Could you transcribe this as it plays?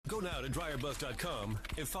now to DryerBuzz.com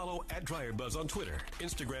and follow at DryerBuzz on Twitter,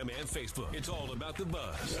 Instagram, and Facebook. It's all about the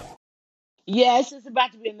buzz. Yes, it's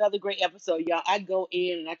about to be another great episode, y'all. I go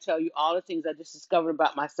in and I tell you all the things I just discovered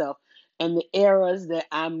about myself and the errors that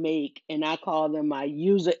I make, and I call them my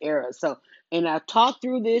user errors. So, and I talk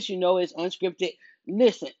through this, it's unscripted.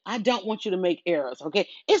 Listen, I don't want you to make errors, okay?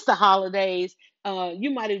 It's the holidays.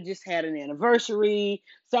 You might have just had an anniversary,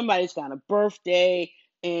 somebody's got a birthday,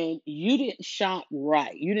 and you didn't shop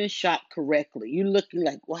right. You didn't shop correctly. You're looking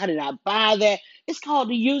like, why did I buy that? It's called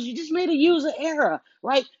the user. You just made a user error,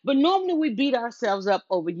 right? But normally we beat ourselves up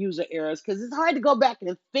over user errors because it's hard to go back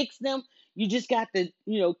and fix them. You just got to,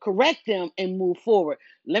 correct them and move forward.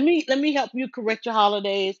 Let me help you correct your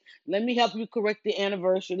holidays. Let me help you correct the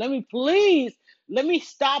anniversary. Let me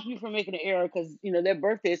stop you from making an error because their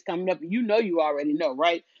birthday is coming up and you already know,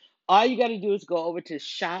 right? All you got to do is go over to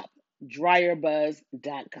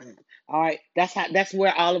shopdryerbuzz.com. All right, that's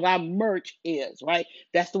where all of our merch is, right?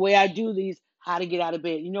 That's the way I do these how to get out of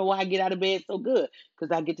bed. You know why I get out of bed so good?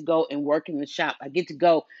 Because I get to go and work in the shop. I get to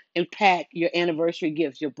go and pack your anniversary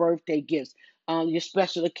gifts, your birthday gifts, your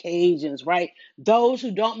special occasions, right? Those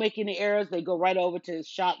who don't make any errors, they go right over to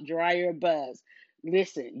Shop Dryer Buzz.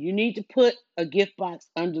 Listen, you need to put a gift box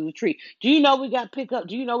under the tree. Do you know we got pickup?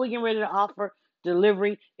 Do you know we're getting ready to offer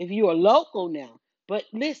delivery if you are local now? But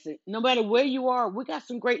listen, no matter where you are, we got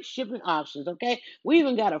some great shipping options, okay? We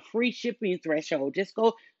even got a free shipping threshold. Just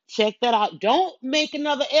go check that out. Don't make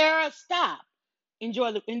another error. Stop.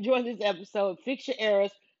 Enjoy this episode. Fix your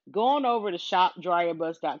errors. Go on over to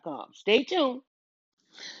shopdryerbuzz.com. Stay tuned.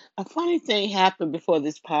 A funny thing happened before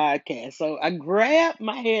this podcast. So I grabbed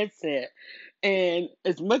my headset, and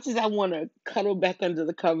as much as I want to cuddle back under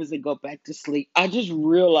the covers and go back to sleep, I just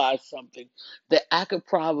realized something that I could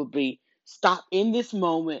probably stop in this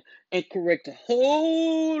moment and correct a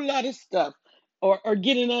whole lot of stuff or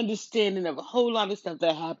get an understanding of a whole lot of stuff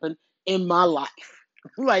that happened in my life.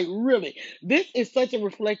 Like really, this is such a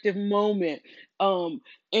reflective moment. And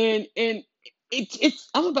it's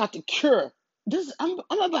I'm about to cure this. I'm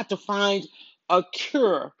about to find a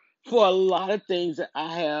cure for a lot of things that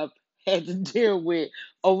I have had to deal with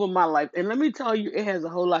over my life. And let me tell you, it has a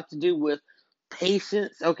whole lot to do with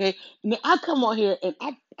patience. Okay. Now I come on here and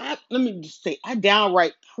I let me just say I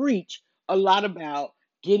downright preach a lot about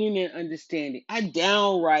getting an understanding. I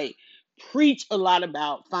downright preach a lot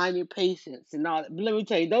about finding patience and all that. But let me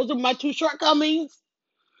tell you, those are my two shortcomings.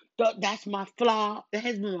 That's my flaw. That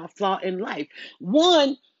has been my flaw in life.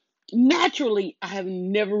 One, naturally, I have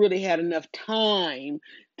never really had enough time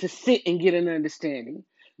to sit and get an understanding.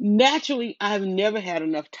 Naturally, I have never had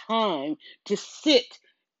enough time to sit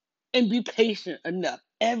and be patient enough.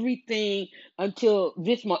 Everything until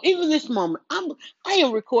this moment, even this moment, I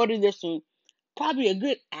am recording this one probably a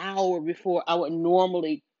good hour before I would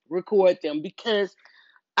normally record them because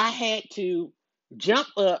I had to jump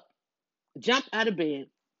up, jump out of bed,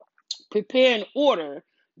 prepare an order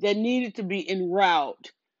that needed to be en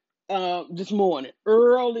route this morning,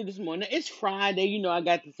 early this morning. It's Friday, I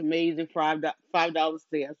got this amazing $5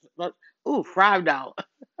 sale. Ooh, $5.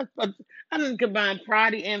 I didn't combine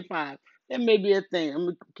Friday and five. That may be a thing. I'm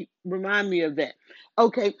gonna remind me of that.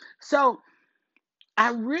 Okay, so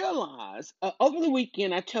I realized over the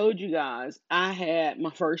weekend, I told you guys I had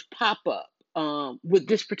my first pop up with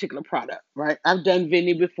this particular product, right? I've done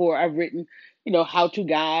vending before. I've written, how to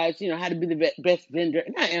guides, how to be the best vendor.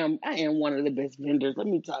 And I am one of the best vendors. Let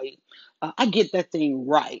me tell you, I get that thing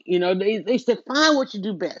right. They said, find what you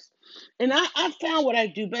do best. And I found what I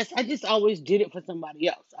do best. I just always did it for somebody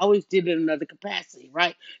else. I always did it in another capacity,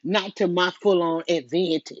 right? Not to my full on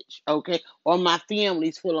advantage, okay? Or my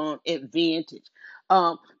family's full on advantage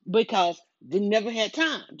um, because they never had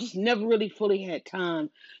time, just never really fully had time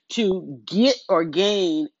to get or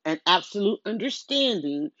gain an absolute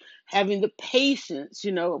understanding, having the patience,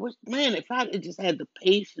 man, if I had just had the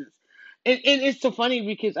patience. And it's so funny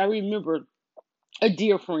because I remember a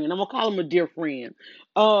dear friend, I'm gonna call him a dear friend,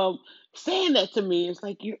 um, saying that to me. It's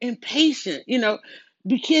like you're impatient,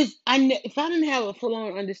 because if I didn't have a full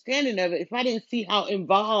on understanding of it, if I didn't see how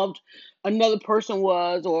involved another person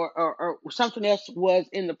was or something else was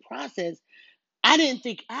in the process, I didn't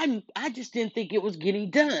think I just didn't think it was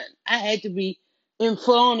getting done. I had to be in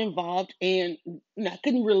full on involved, and I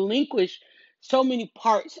couldn't relinquish so many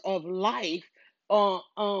parts of life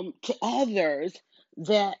to others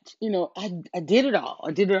that I did it all.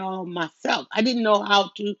 I did it all myself. I didn't know how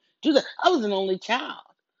to do that. I was an only child.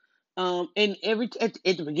 And at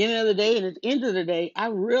the beginning of the day and at the end of the day, I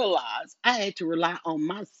realized I had to rely on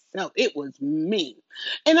myself. It was me,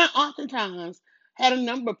 and I oftentimes had a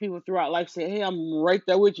number of people throughout life say, "Hey, I'm right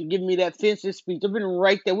there with you. Give me that fences speech. I've been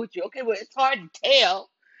right there with you." Okay, well, it's hard to tell.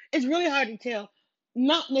 It's really hard to tell,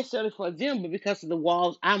 not necessarily for them, but because of the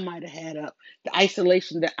walls I might have had up, the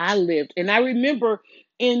isolation that I lived. And I remember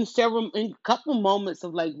in a couple moments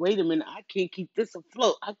of like, wait a minute, I can't keep this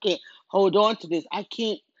afloat. I can't hold on to this. I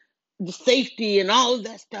can't, the safety and all of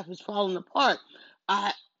that stuff is falling apart.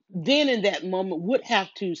 I then in that moment would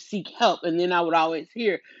have to seek help, and then I would always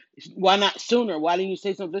hear, "Why not sooner? Why didn't you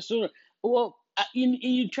say something sooner?" Well,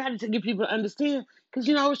 you try to get people to understand because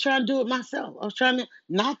I was trying to do it myself. I was trying to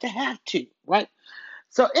not to have to, right?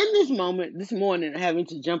 So in this moment, this morning, having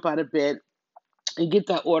to jump out of bed and get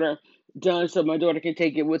that order done so my daughter can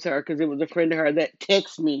take it with her because it was a friend of her that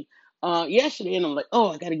texted me yesterday, and I'm like, oh,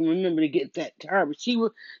 I gotta remember to get that to her. But she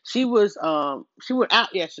was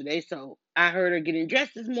out yesterday, so I heard her getting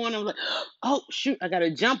dressed this morning. I was like, oh shoot, I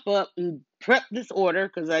gotta jump up and prep this order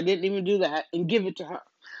because I didn't even do that and give it to her.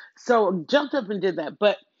 So I jumped up and did that,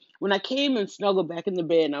 but when I came and snuggled back in the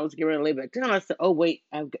bed and I was getting ready to lay back down, I said, "Oh wait,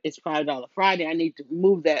 it's $5 Friday. I need to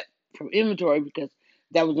move that from inventory because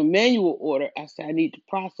that was a manual order." I said, "I need to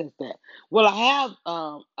process that." Well, I have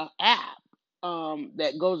an app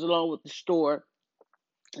that goes along with the store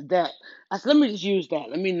that I said, let me just use that.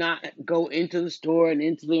 Let me not go into the store and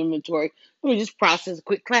into the inventory. Let me just process a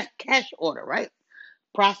quick cash order, right?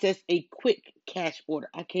 Process a quick cash order.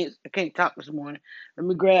 I can't talk this morning. Let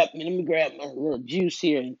me grab my little juice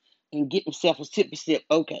here and get myself a sippy sip.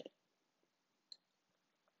 Okay.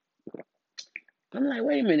 I'm like,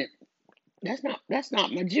 wait a minute. That's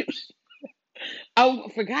not my juice. I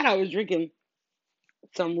forgot I was drinking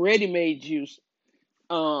some ready-made juice.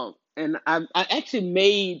 And I actually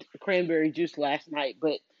made cranberry juice last night,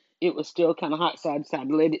 but it was still kind of hot, so I decided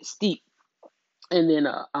to let it steep, and then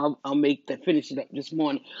I'll finish it up this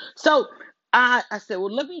morning. So I said,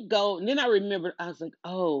 well, let me go, and then I remembered I was like,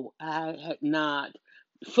 oh, I had not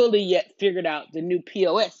fully yet figured out the new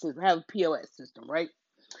POS system. I have a POS system, right?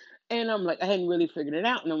 And I'm like, I hadn't really figured it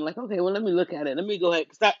out. And I'm like, okay, well, let me look at it. Let me go ahead.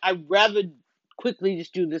 Because I'd rather quickly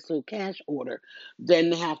just do this little cash order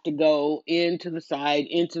than have to go into the side,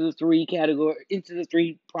 into the three category, into the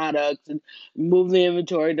three products and move the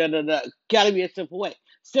inventory, da da da. Gotta be a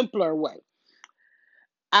simpler way.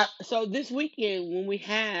 So this weekend when we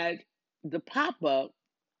had the pop up,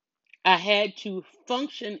 I had to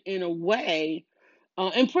function in a way,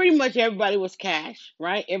 and pretty much everybody was cash,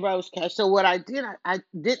 right? Everybody was cash. So what I did, I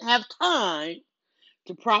didn't have time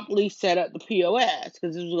to properly set up the POS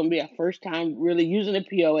because this was going to be our first time really using the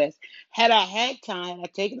POS. Had I had time, had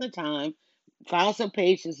I taken the time, found some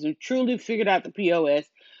patience, and truly figured out the POS,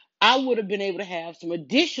 I would have been able to have some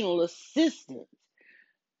additional assistance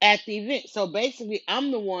at the event. So basically, I'm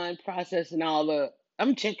the one processing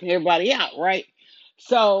I'm checking everybody out, right?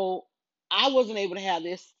 So I wasn't able to have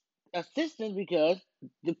this assistance because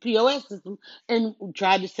the POS system and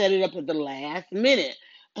tried to set it up at the last minute.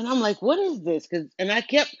 And I'm like, what is this? And I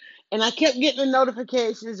kept getting the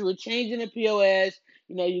notifications. We're changing the POS.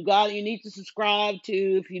 You need to subscribe to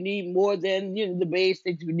if you need more than the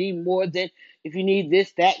basics. You need more than if you need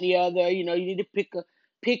this, that, and the other. You need to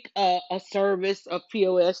pick a service of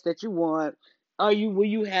POS that you want. Will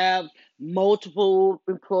you have multiple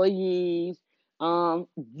employees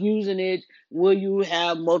using it? Will you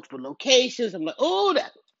have multiple locations? I'm like, oh,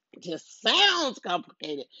 that just sounds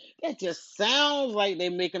complicated. That just sounds like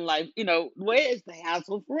they're making life, where is the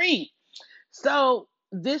hassle free? So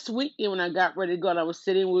this weekend when I got ready to go, and I was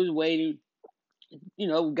sitting, we was waiting,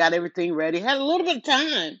 got everything ready. Had a little bit of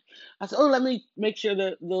time. I said, "Oh, let me make sure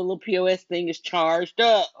the little POS thing is charged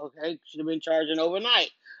up." Okay, should have been charging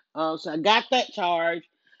overnight. So I got that charge.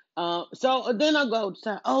 So then I go,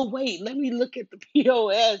 oh wait, let me look at the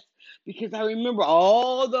POS because I remember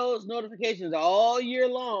all those notifications all year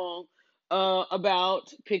long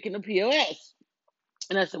about picking the POS.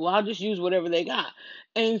 And I said, well, I'll just use whatever they got.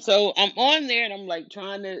 And so I'm on there and I'm like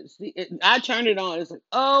trying to see it. I turned it on. It's like,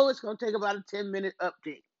 oh, it's going to take about a 10-minute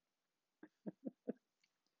update.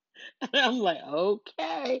 And I'm like,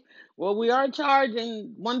 okay, well, we are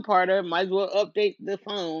charging one part of it. Might as well update the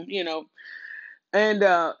phone. And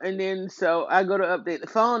then so I go to update the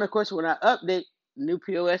phone. Of course, when I update, new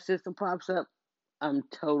POS system pops up. I'm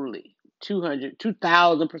totally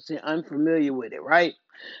 2,000% unfamiliar with it, right?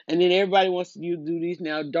 And then everybody wants you to do these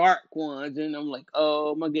now dark ones, and I'm like,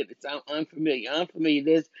 oh my goodness, I'm unfamiliar.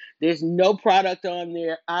 There's no product on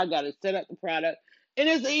there. I gotta set up the product, and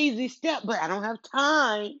it's an easy step, but I don't have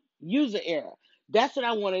time. User error. That's what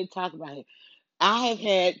I wanted to talk about here. I have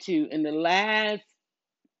had to in the last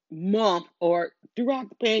month or throughout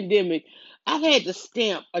the pandemic, I've had to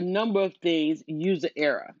stamp a number of things user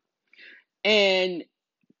error. and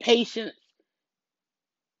patience,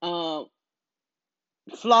 uh,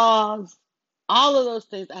 flaws, all of those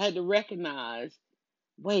things I had to recognize.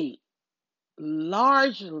 Wait,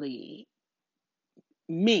 largely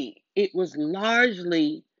me. It was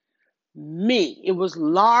largely me. It was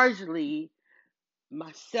largely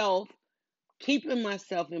myself, keeping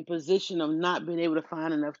myself in position of not being able to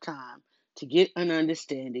find enough time to get an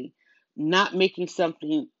understanding, not making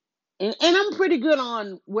something, and I'm pretty good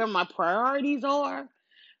on where my priorities are.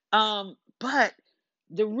 But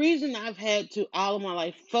the reason I've had to all of my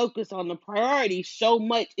life focus on the priorities so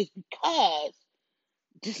much is because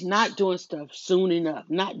just not doing stuff soon enough,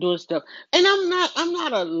 not doing stuff. And I'm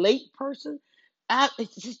not a late person.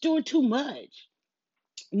 It's just doing too much,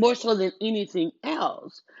 more so than anything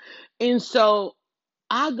else. And so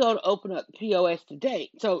I go to open up POS today.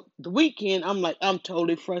 So the weekend, I'm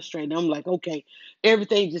totally frustrated. I'm like, okay,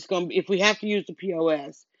 everything's just gonna be, if we have to use the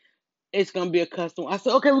POS, it's gonna be a custom. I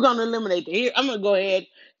said, okay, we're gonna eliminate it. Here, I'm gonna go ahead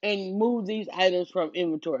and move these items from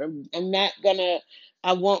inventory. I'm not gonna.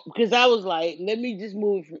 I won't, because I was like, let me just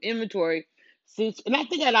move it from inventory, since, and I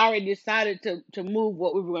think I'd already decided to move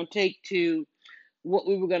what we were gonna take to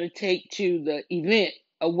the event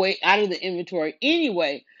away out of the inventory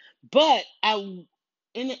anyway. But and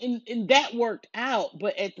that worked out.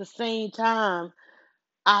 But at the same time,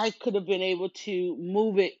 I could have been able to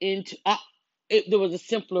move it into. There was a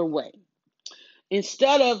simpler way.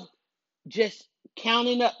 Instead of just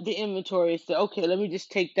counting up the inventory and say, okay, let me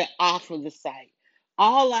just take that off of the site.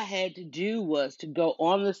 All I had to do was to go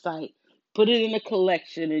on the site, put it in a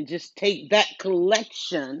collection, and just take that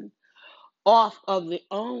collection off of the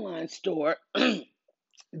online store.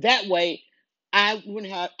 That way, I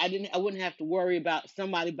wouldn't have to worry about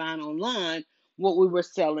somebody buying online what we were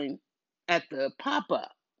selling at the pop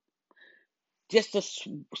up. Just a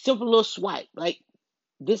simple little swipe, like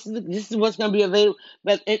this is what's going to be available.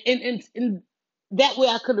 But and that way,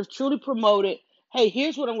 I could have truly promoted. Hey,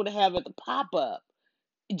 here's what I'm going to have at the pop up.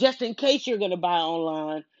 Just in case you're going to buy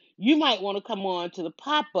online, you might want to come on to the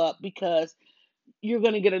pop up because you're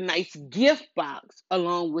going to get a nice gift box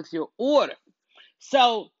along with your order.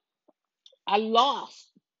 So I lost.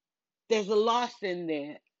 There's a loss in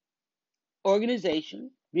there.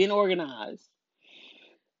 Organization, being organized,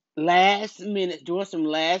 last minute, doing some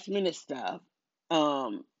last minute stuff.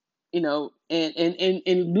 Um, and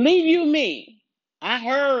believe you me, I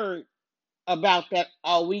heard about that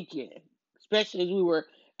all weekend, especially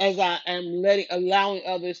as I am allowing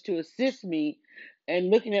others to assist me and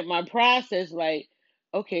looking at my process like,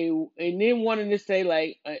 okay, and then wanting to say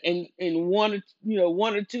like, and one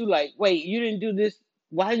or two like, wait, you didn't do this.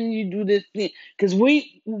 Why didn't you do this thing? Because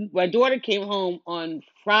my daughter came home on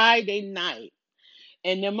Friday night.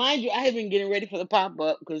 And now, mind you, I had been getting ready for the pop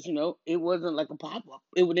up because it wasn't like a pop up.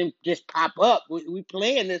 It wouldn't just pop up. We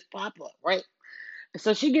playing this pop up, right?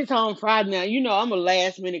 So she gets home Friday. Now, I'm a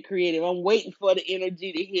last minute creative. I'm waiting for the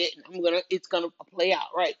energy to hit, and it's gonna play out,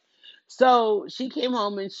 right? So she came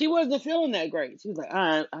home and she wasn't feeling that great. She was like,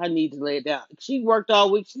 I need to lay it down. She worked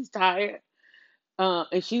all week. She's tired.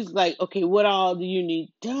 And she's like, okay, what all do you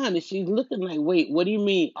need done? And she's looking like, wait, what do you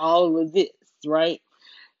mean all of this, right?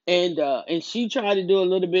 And she tried to do a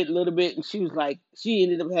little bit, and she was like, she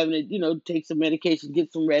ended up having to, take some medication,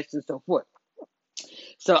 get some rest, and so forth.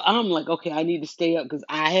 So I'm like, okay, I need to stay up because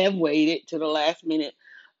I have waited to the last minute.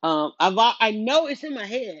 I know it's in my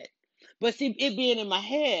head, but see, it being in my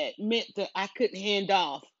head meant that I couldn't hand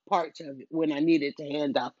off parts of it when I needed to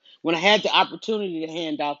hand off. When I had the opportunity to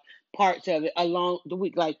hand off parts of it along the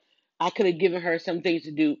week, like I could have given her some things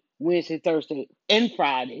to do Wednesday, Thursday, and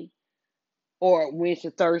Friday, or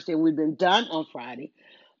Wednesday, Thursday, we've been done on Friday.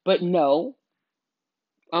 But no,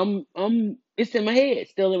 it's in my head,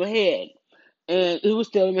 still in my head. And it was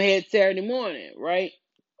still in my head Saturday morning, right?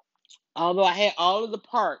 Although I had all the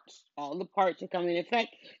parts are coming. In fact,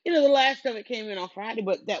 the last of it came in on Friday,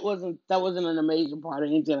 but that wasn't an amazing part or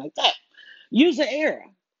anything like that. User error,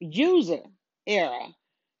 user error.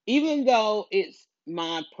 Even though it's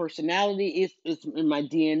my personality, it's in my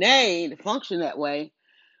DNA to function that way.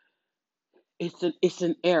 It's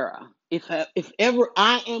an error. If ever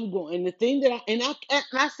I am going, and the thing that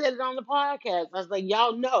I said it on the podcast, I was like,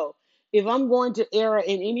 y'all know, if I'm going to error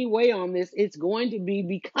in any way on this, it's going to be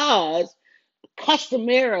because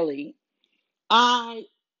customarily I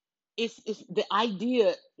it's the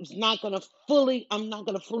idea is not gonna fully I'm not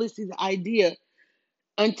gonna fully see the idea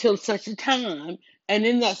until such a time. And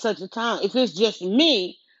in that such a time, if it's just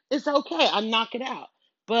me, it's okay. I knock it out.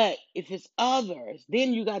 But if it's others,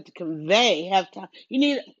 then you got to convey, have time. You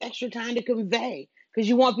need extra time to convey because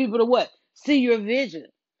you want people to what? See your vision.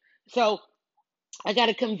 So I got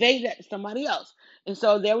to convey that to somebody else. And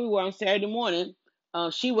so there we were on Saturday morning.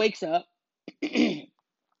 She wakes up, and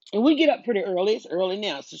we get up pretty early. It's early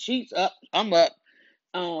now, so she's up, I'm up,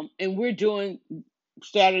 and we're doing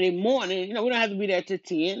Saturday morning. We don't have to be there till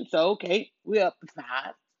 10. So okay, we're up at 5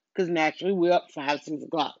 because naturally we're up 5, 6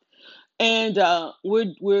 o'clock, and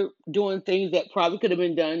we're doing things that probably could have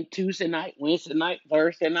been done Tuesday night, Wednesday night,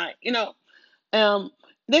 Thursday night. Um,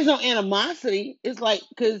 there's no animosity. It's like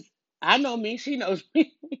because I know me, she knows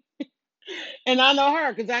me, and I know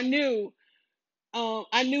her because I knew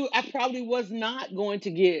I probably was not going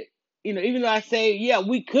to get. Even though I say, yeah,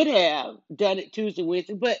 we could have done it Tuesday,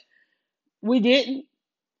 Wednesday, but we didn't.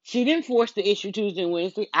 She didn't force the issue Tuesday and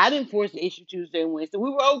Wednesday. I didn't force the issue Tuesday and Wednesday.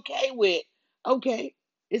 We were okay with, okay,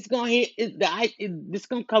 it's gonna hit. It's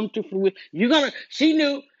gonna come to fruition. You're gonna. She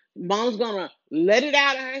knew mom's gonna let it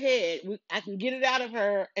out of her head. I can get it out of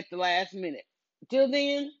her at the last minute. Till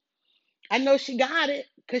then, I know she got it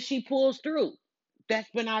because she pulls through. That's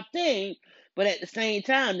been our thing. But at the same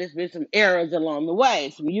time, there's been some errors along the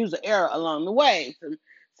way, some user error along the way,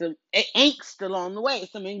 some angst along the way,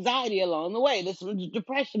 some anxiety along the way, there's some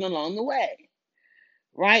depression along the way,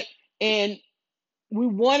 right? And we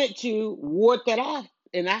wanted to ward that off.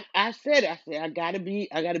 And I said, I gotta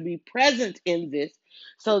be present in this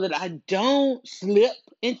so that I don't slip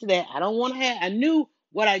into that. I don't want to have, I knew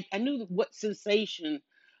what sensation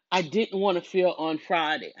I didn't want to feel on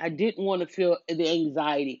Friday. I didn't want to feel the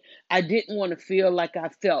anxiety. I didn't want to feel like I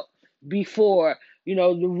felt before,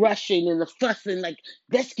 the rushing and the fussing, like,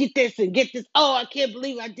 let's get this and get this. Oh, I can't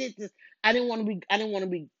believe I did this. I don't want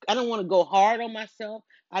to go hard on myself.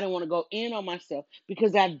 I don't want to go in on myself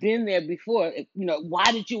because I've been there before.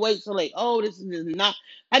 Why did you wait so late? Oh, this is not,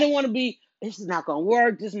 I didn't want to be, this is not going to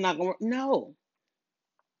work. This is not going to work. No.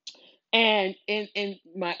 And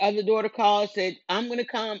my other daughter called, said, I'm going to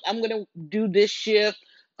come. I'm going to do this shift.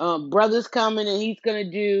 Brother's coming and he's going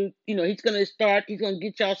to do, he's going to start, he's going to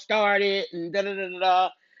get y'all started and da da da da da.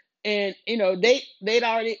 And, they'd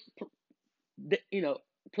already, you know,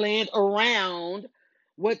 planned around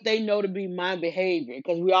what they know to be my behavior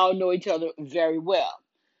because we all know each other very well.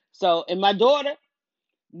 So, and my daughter,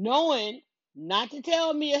 knowing not to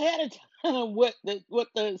tell me ahead of time what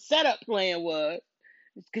the setup plan was,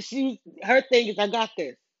 because her thing is, I got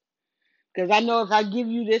this. Because I know if I give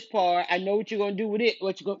you this part, I know what you're gonna do with it.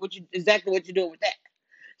 Exactly what you're doing with that.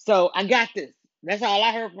 So I got this. That's all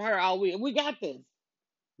I heard from her all week. We got this.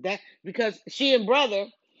 That because she and brother,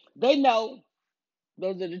 they know.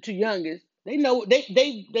 Those are the two youngest. They know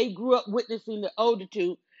they grew up witnessing the older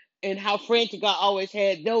two and how frantic I always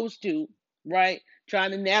had those two, right?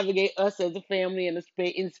 Trying to navigate us as a family in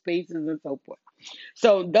spaces and so forth.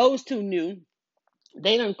 So those two knew.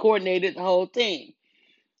 They done coordinated the whole thing.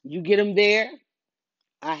 You get them there,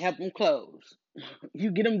 I help them close.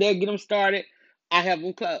 You get them there, get them started, I help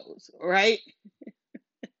them close, right?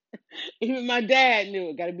 Even my dad knew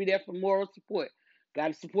it. Got to be there for moral support. Got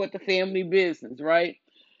to support the family business, right?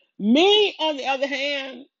 Me, on the other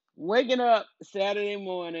hand, waking up Saturday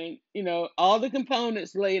morning, all the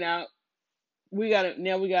components laid out. We gotta.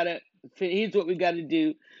 Here's what we gotta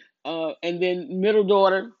do. And then middle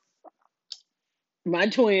daughter, my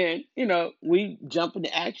twin, we jump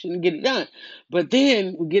into action and get it done. But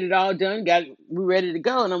then we get it all done, we ready to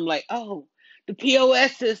go, and I'm like, oh, the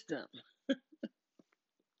POS system,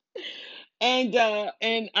 and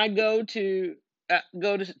I go to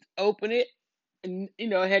open it, and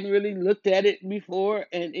I hadn't really looked at it before,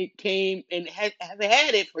 and it came and have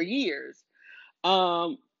had it for years,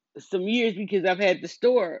 um, some years because I've had the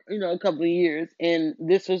store, a couple of years, and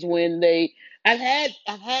this was when I've had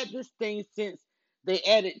this thing since they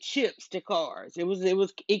added chips to cars.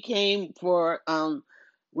 It came for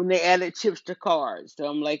when they added chips to cars. So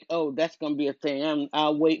I'm like, oh, that's gonna be a thing.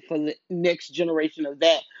 I'll wait for the next generation of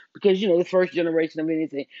that because the first generation of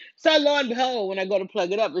anything. So lo and behold, when I go to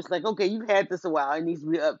plug it up, it's like, okay, you've had this a while. It needs to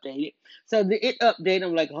be updated. So it update.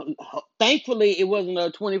 I'm like, thankfully, it wasn't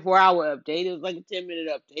a 24-hour update. It was like a 10-minute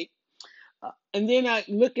update. And then I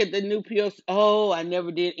look at the new POS. Oh, I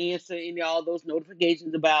never did answer any all those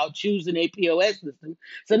notifications about choosing a POS system.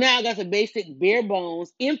 So now I got the basic bare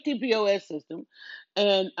bones empty POS system,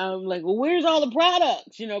 and I'm like, well, where's all the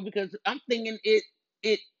products? Because I'm thinking it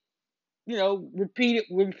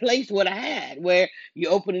replace what I had, where you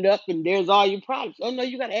open it up and there's all your products. Oh no,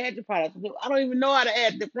 you got to add the products. I don't even know how to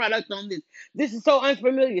add the product on this. This is so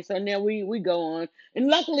unfamiliar. So now we go on, and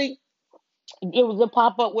luckily it was a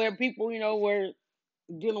pop up where people were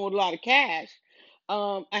dealing with a lot of cash.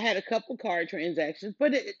 I had a couple card transactions,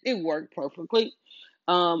 but it worked perfectly.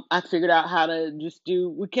 I figured out how to just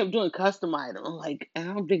we kept doing custom item. I'm like, I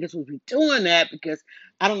don't think it's supposed to be doing that because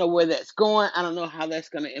I don't know where that's going. I don't know how that's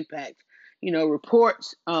going to impact,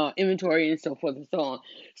 reports, inventory, and so forth and so on.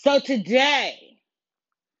 So today,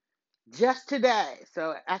 just today,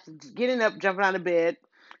 so after getting up, jumping out of bed,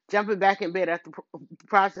 jumping back in bed after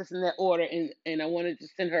processing that order, and I wanted to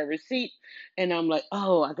send her a receipt, and I'm like,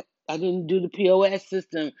 oh, I didn't do the POS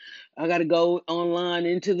system. I got to go online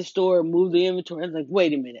into the store, move the inventory. I was like,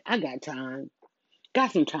 wait a minute, I got time.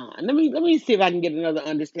 Got some time. Let me see if I can get another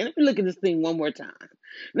understanding. Let me look at this thing one more time.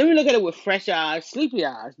 Let me look at it with fresh eyes, sleepy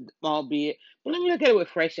eyes, albeit, but let me look at it with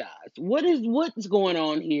fresh eyes. What's going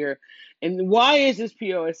on here, and why is this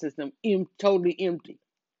POS system totally empty?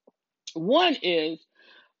 One is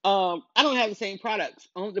I don't have the same products.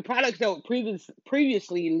 The products that were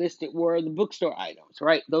previously listed were the bookstore items,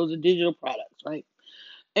 right? Those are digital products, right?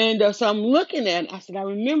 And so I'm looking at it. I said, I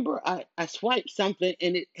remember I swiped something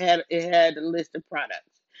and it had a list of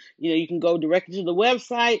products. You can go directly to the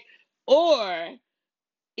website, or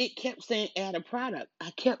it kept saying add a product. I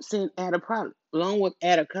kept saying add a product, along with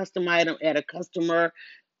add a custom item, add a customer.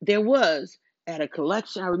 There was add a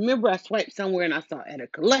collection. I remember I swiped somewhere and I saw add a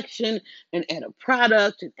collection and add a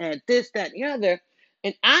product and add this, that, and the other.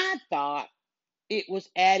 And I thought it was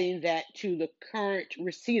adding that to the current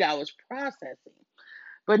receipt I was processing.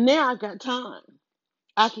 But now I got time.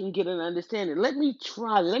 I can get an understanding. Let me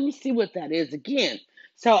try. Let me see what that is again.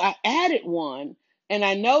 So I added one, and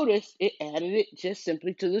I noticed it added it just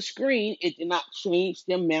simply to the screen. It did not change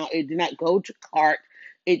the amount. It did not go to cart.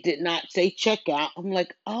 It did not say checkout. I'm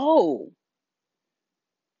like, oh,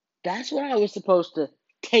 that's what I was supposed to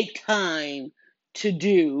take time to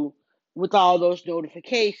do with all those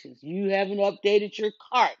notifications. You haven't updated your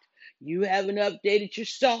cart. You haven't updated your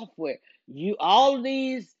software. All of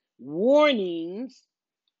these warnings.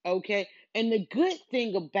 Okay. And the good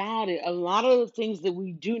thing about it, a lot of the things that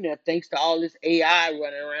we do now, thanks to all this AI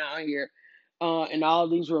running around here, and all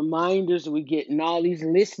these reminders we get, and all these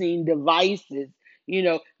listening devices,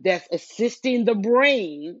 that's assisting the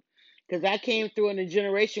brain. Because I came through in a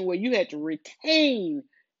generation where you had to retain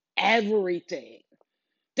everything.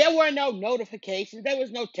 There were no notifications. There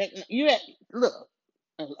was no You had, look,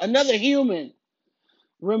 another human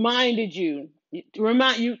reminded you to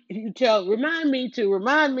remind you you tell remind me to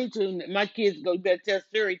my kids go, you better tell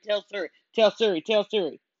Siri,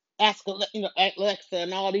 ask Alexa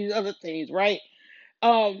and all these other things, right?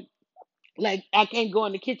 um like I can't go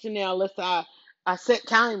in the kitchen now unless I set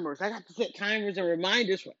timers. I got to set timers and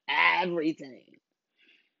reminders for everything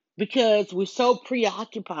because we're so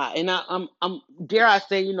preoccupied. And I'm dare I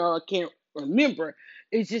say, I can't remember.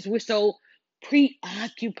 It's just we're so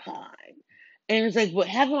preoccupied. And it's like, but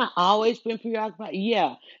haven't I always been preoccupied?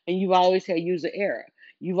 Yeah. And you've always had user error.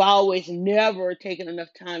 You've always never taken enough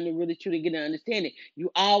time to really truly get an understanding.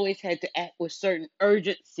 You always had to act with certain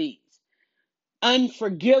urgencies,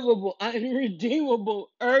 unforgivable, unredeemable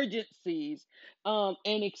urgencies, and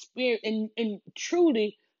experience, and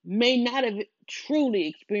truly may not have truly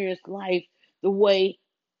experienced life the way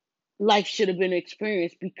life should have been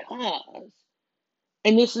experienced because,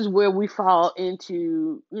 and this is where we fall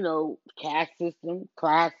into, caste system,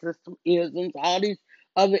 class system, isms, all these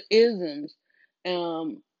other isms,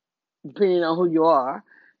 um, depending on who you are,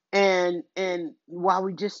 and while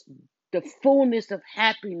we just the fullness of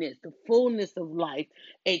happiness, the fullness of life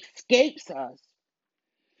escapes us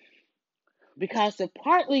because of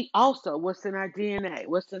partly also what's in our DNA,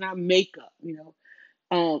 what's in our makeup.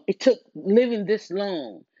 It took living this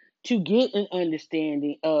long to get an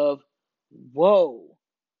understanding of, whoa,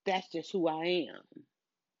 that's just who I am.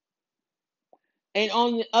 And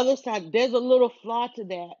on the other side, there's a little flaw to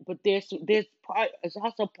that, but there's part. It's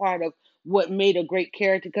also part of what made a great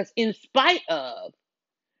character. Because in spite of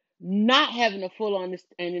not having a full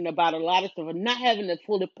understanding about a lot of stuff, and not having the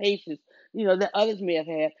full patience, that others may have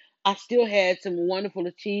had, I still had some wonderful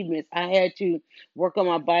achievements. I had to work on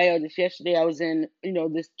my bio just yesterday. I was in,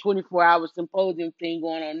 this 24-hour symposium thing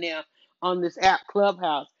going on now on this app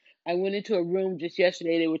Clubhouse. I went into a room just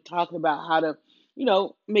yesterday. They were talking about how to,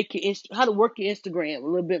 make how to work your Instagram a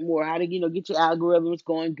little bit more, how to, get your algorithms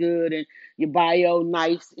going good and your bio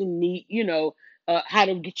nice and neat, how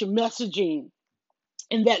to get your messaging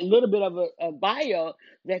and that little bit of a bio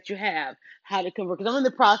that you have, how to convert. Because I'm in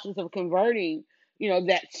the process of converting,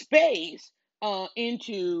 that space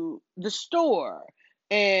into the store.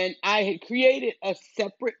 And I had created a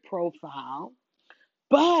separate profile.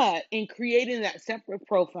 But in creating that separate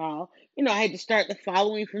profile, I had to start the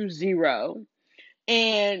following from zero.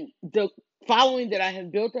 And following that I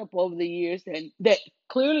have built up over the years that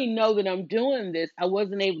clearly know that I'm doing this, I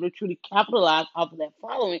wasn't able to truly capitalize off of that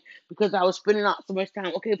following because I was spending out so much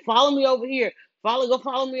time. Okay, follow me over here. Go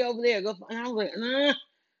follow me over there. And I was like, nah,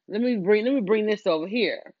 let me bring this over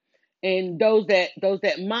here. And those that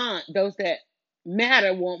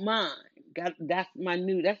matter won't mind. That's my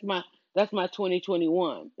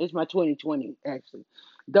 2021. It's my 2020 actually.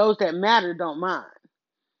 Those that matter don't mind.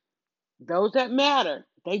 Those that matter,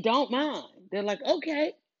 they don't mind. They're like,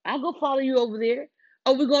 okay, I'll go follow you over there.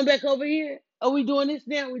 Are we going back over here? Are we doing this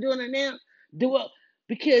now? We doing it now? Do it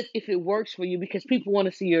because if it works for you, because people want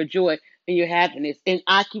to see your joy and your happiness. And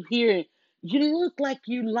I keep hearing, you look like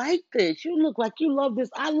you like this. You look like you love this.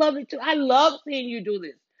 I love it too. I love seeing you do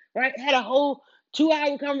this. Right? Had a whole 2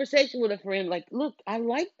 hour conversation with a friend. Like, look, I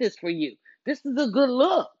like this for you. This is a good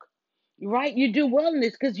look. Right? You do well in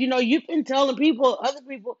this because you've been telling other people,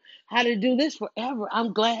 how to do this forever.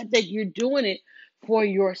 I'm glad that you're doing it for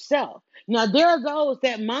yourself. Now there are those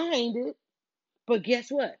that mind it, but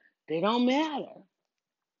guess what? They don't matter.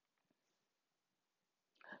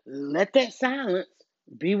 Let that silence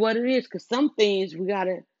be what it is, because some things we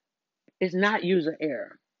gotta. It's not user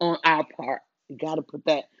error on our part. You gotta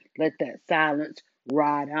let that silence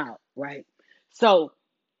ride out. Right. So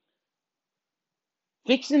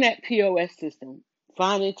fixing that POS system,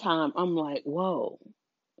 finding time. I'm like, whoa.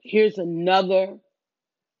 Here's another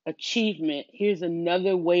achievement. Here's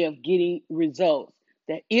another way of getting results.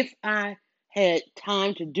 That if I had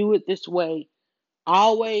time to do it this way,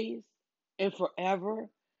 always and forever,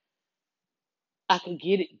 I could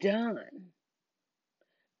get it done.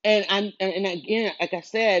 And again, like I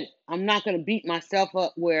said, I'm not going to beat myself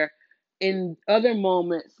up. Where in other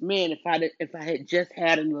moments, man, if I had just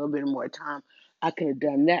had a little bit more time, I could have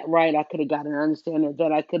done that right. I could have got an understanding of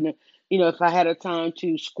that. I couldn't, if I had a time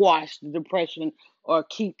to squash the depression or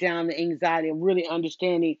keep down the anxiety of really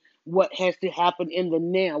understanding what has to happen in the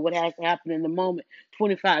now, what has to happen in the moment.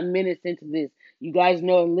 25 minutes into this, you guys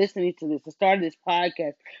know, and listening to this, I started this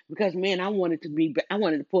podcast because man, I wanted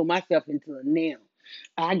to pull myself into the now.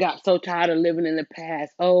 I got so tired of living in the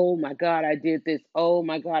past. Oh my God, I did this. Oh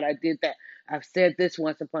my God, I did that. I've said this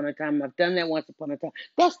once upon a time. I've done that once upon a time.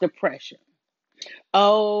 That's depression.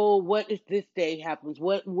 Oh, what if this day happens?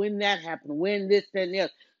 When that happened? When this, that, and the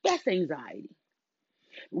other? That's anxiety.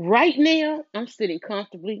 Right now, I'm sitting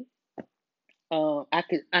comfortably. I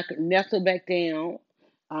could nestle back down.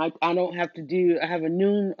 I don't have to do. I have a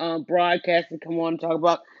noon broadcast to come on and talk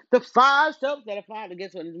about the 5 steps that I found. I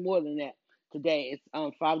guess what is more than that today. It's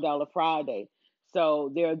 $5 Friday.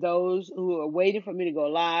 So there are those who are waiting for me to go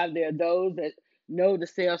live. There are those that know the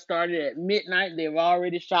sale started at midnight. They're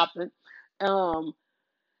already shopping. Um,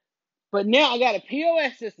 but now I got a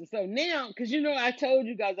POS system. So now, because I told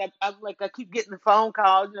you guys, I keep getting the phone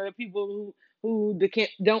calls. The people who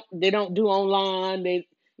they don't do online. They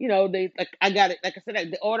like I got it. Like I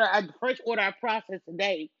said, the first order I processed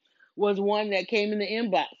today was one that came in the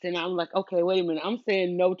inbox, and I'm like, okay, wait a minute. I'm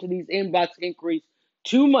saying no to these inbox inquiries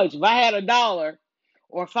too much. If I had $1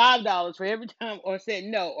 or $5 for every time, or said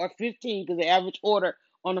no, or 15, because the average order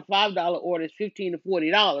on a $5 order is $15 to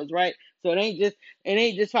 $40, right? So it ain't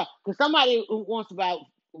just fine. Because somebody who wants to buy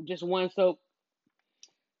just one soap,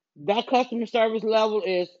 that customer service level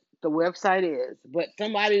is the website is. But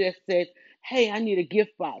somebody that says, "Hey, I need a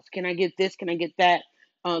gift box. Can I get this? Can I get that?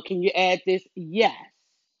 Can you add this?" Yes,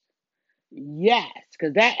 yes,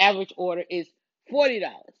 because that average order is $40.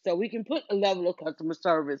 So we can put a level of customer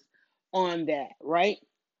service on that, right?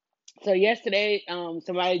 So yesterday,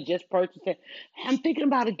 somebody just purchased it. I'm thinking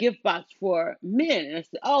about a gift box for men, and I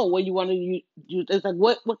said, "Oh, well, you want to use?" It's like,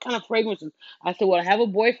 what kind of fragrances? I said, "Well, I have a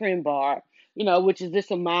boyfriend bar, which is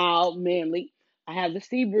just a mild manly. I have the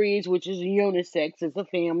Sea Breeze, which is unisex. It's a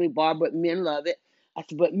family bar, but men love it." I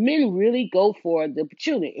said, "But men really go for the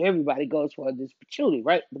patchouli. Everybody goes for this patchouli,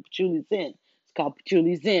 right? The patchouli zen. It's called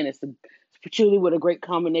patchouli zen. It's patchouli with a great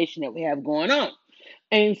combination that we have going on."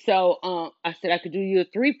 And so I said I could do you a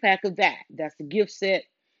 3 pack of that. That's a gift set,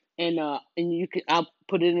 and I'll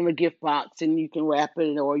put it in a gift box, and you can wrap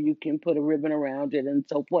it, or you can put a ribbon around it, and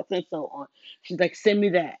so forth and so on. She's like, "Send me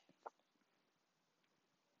that."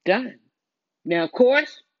 Done. Now, of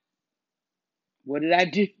course, what did I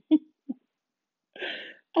do?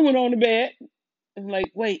 I went on to bed. I'm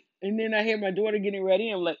like, wait, and then I hear my daughter getting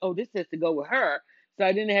ready. I'm like, oh, this has to go with her. So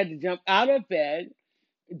I didn't have to jump out of bed,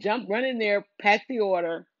 run in there, pack the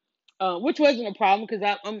order, which wasn't a problem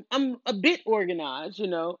because I'm a bit organized.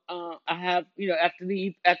 I have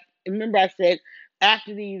remember I said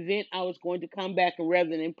after the event I was going to come back, and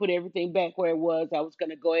rather than put everything back where it was, I was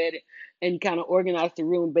going to go ahead and kind of organize the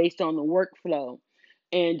room based on the workflow,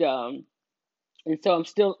 and and so I'm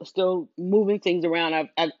still moving things around.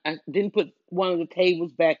 I didn't put one of the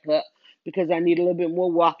tables back up because I need a little bit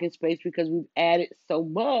more walking space because we've added so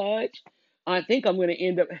much. I think I'm going to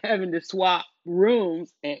end up having to swap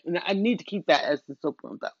rooms, and I need to keep that as the super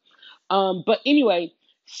though. But anyway,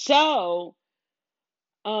 so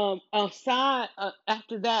aside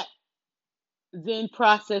after that, then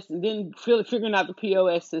process and then figuring out the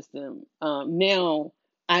POS system. Now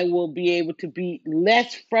I will be able to be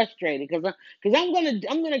less frustrated because I'm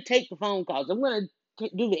gonna take the phone calls. I'm gonna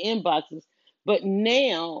do the inboxes. But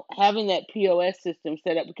now having that POS system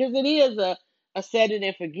set up because it is a set it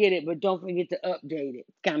and forget it, but don't forget to update it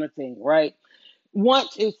kind of thing, right?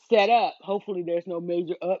 Once it's set up, hopefully there's no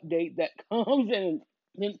major update that comes in.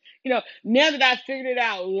 And, now that I figured it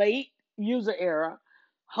out late, user error,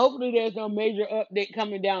 hopefully there's no major update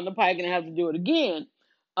coming down the pike and I have to do it again.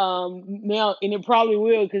 Now, and it probably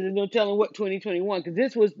will because there's no telling what 2021, because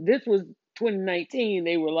this was 2019.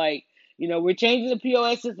 They were like, we're changing the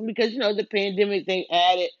POS system because the pandemic.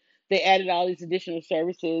 They added all these additional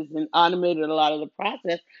services and automated a lot of the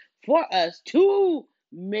process for us to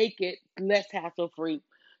make it less hassle free.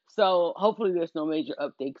 So hopefully there's no major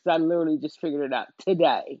update because I literally just figured it out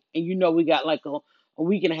today. And we got like a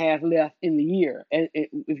week and a half left in the year. And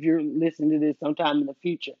if you're listening to this sometime in the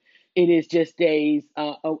future, it is just days.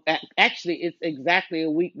 Actually, it's exactly a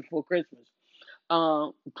week before Christmas.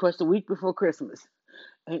 Plus the week before Christmas.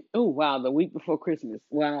 And, oh wow, the week before Christmas.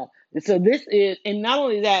 Wow. And so this is, and not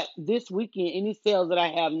only that, this weekend, any sales that I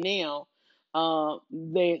have now,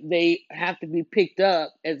 they have to be picked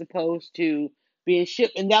up as opposed to being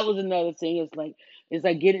shipped. And that was another thing. It's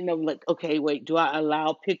like getting them like, okay, wait, do I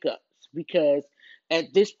allow pickups? Because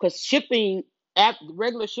because shipping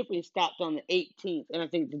regular shipping stopped on the 18th, and I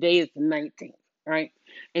think today is the 19th, right?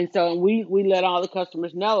 And so we let all the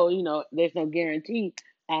customers know, there's no guarantee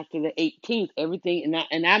after the 18th. Everything,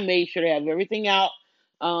 and I made sure to have everything out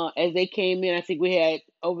as they came in. I think we had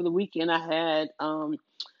over the weekend. I had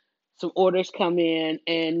some orders come in,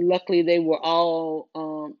 and luckily they were all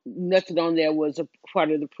nothing on there was a part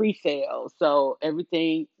of the pre-sale, so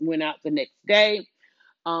everything went out the next day.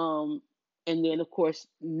 Um, and then of course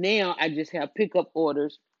now I just have pickup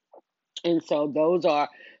orders, and so those are.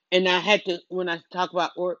 And I had to, when I talk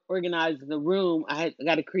about organizing the room, I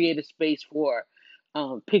got to create a space for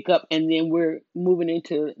pickup, and then we're moving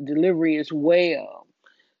into delivery as well.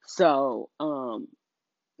 So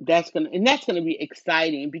that's gonna be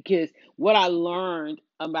exciting because what I learned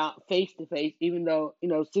about face to face, even though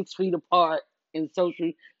 6 feet apart and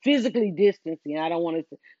social physically distancing, I don't want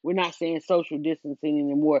to. We're not saying social distancing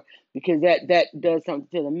anymore because that does something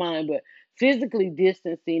to the mind, but physically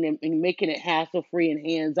distancing and making it hassle free and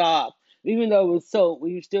hands off. Even though it was so,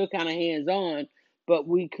 we were still kind of hands on, but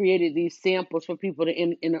we created these samples for people to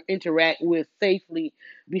interact with safely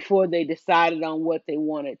before they decided on what they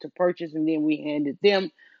wanted to purchase, and then we handed them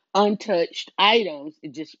untouched items,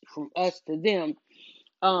 just from us to them,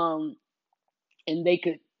 um, and they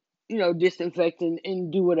could, disinfect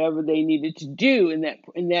and do whatever they needed to do in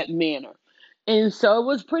that manner. And so it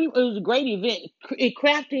was a great event,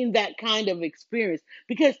 crafting that kind of experience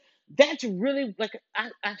because that's really like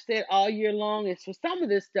I've said all year long. Is for some of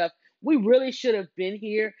this stuff we really should have been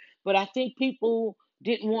here, but I think people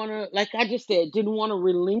didn't want to, like I just said, didn't want to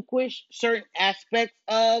relinquish certain aspects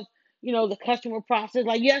of the customer process.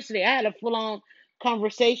 Like yesterday, I had a full on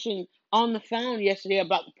conversation on the phone yesterday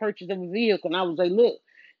about the purchase of a vehicle, and I was like, look,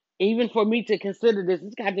 even for me to consider this,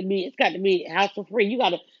 it's got to be hassle free. You got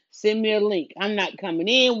to send me a link. I'm not coming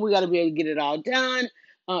in. We got to be able to get it all done.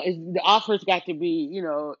 The offers got to be,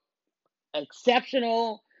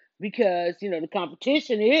 exceptional because the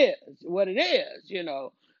competition is what it is.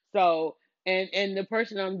 So and the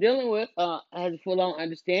person I'm dealing with has a full on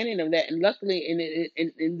understanding of that, and luckily,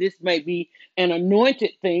 and this might be an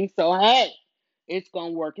anointed thing. So hey, it's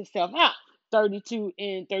gonna work itself out. 32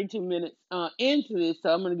 minutes into this,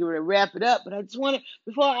 so I'm gonna get ready to wrap it up. But I just wanted,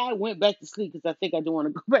 before I went back to sleep, because I think I do want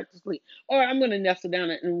to go back to sleep, or I'm gonna nestle down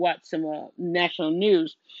and watch some national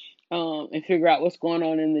news and figure out what's going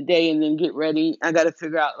on in the day and then get ready. I got to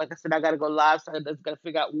figure out, like I said, I got to go live. So I just got to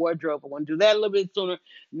figure out wardrobe. I want to do that a little bit sooner,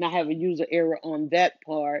 not have a user error on that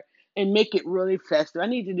part, and make it really festive. I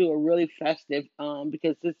need to do a really festive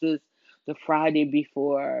because this is the Friday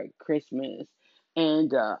before Christmas.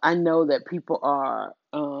 And I know that people are.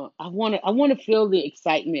 I want to feel the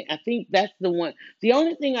excitement. I think that's the one. The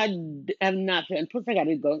only thing have not done. Plus, I got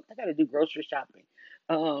to go. I got to do grocery shopping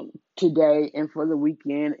today and for the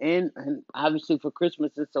weekend and obviously for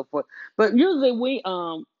Christmas and so forth. But usually we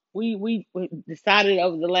we decided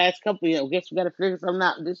over the last couple of years. I guess we got to figure something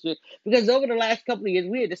out this year because over the last couple of years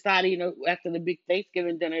we had decided, after the big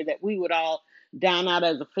Thanksgiving dinner that we would all dine out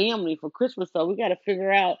as a family for Christmas. So we got to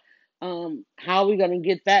figure out how we're gonna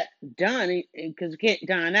get that done because we can't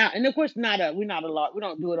dine out. And of course, we're not a lot. We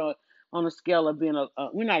don't do it on a scale of being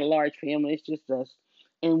we're not a large family. It's just us,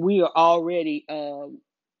 and we are already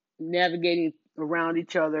navigating around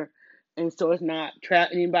each other, and so it's not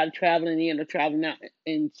anybody traveling in or traveling out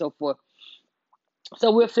and so forth.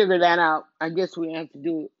 So we'll figure that out. I guess we have to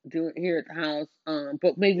do it here at the house,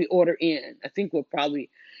 but maybe order in. I think we'll probably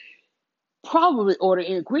order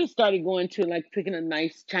in. We started going to like picking a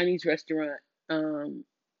nice Chinese restaurant, um,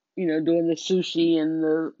 doing the sushi and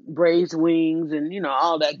the braised wings and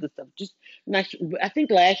all that good stuff. Just nice. I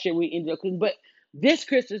think last year we ended up cooking, but this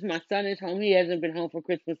Christmas my son is home. He hasn't been home for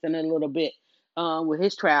Christmas in a little bit, with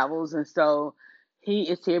his travels, and so he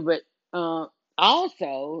is here. But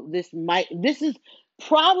also, this is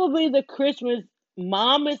probably the Christmas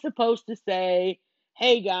mom is supposed to say,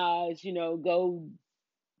 "Hey guys, go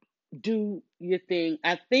do your thing."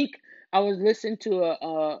 I think I was listening to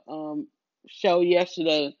a show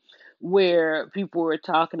yesterday where people were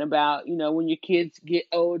talking about, when your kids get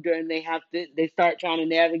older and they start trying to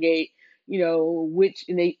navigate, which,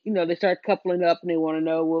 and they start coupling up and they want to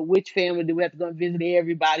know, well, which family do we have to go and visit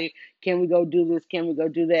everybody? Can we go do this? Can we go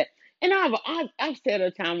do that? And I've said a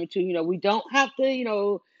time or two, we don't have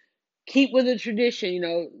to, keep with the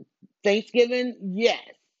tradition, Thanksgiving, yes.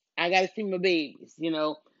 I gotta see my babies,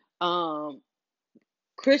 Um,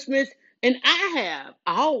 Christmas, and I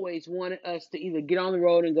always wanted us to either get on the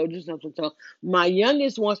road and go do something. So my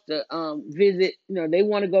youngest wants to visit, they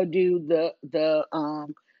want to go do the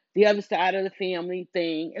other side of the family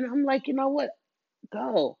thing. And I'm like, you know what?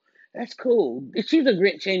 Go. That's cool. She's a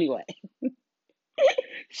Grinch anyway.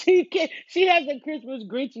 She has a Christmas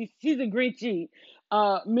Grinchy. She's a Grinchy,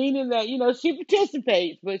 meaning that she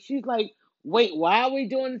participates, but she's like, wait, why are we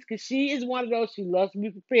doing this? Because she is one of those. She loves to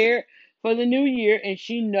be prepared for the new year, and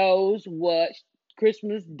she knows what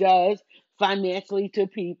Christmas does financially to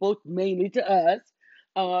people, mainly to us.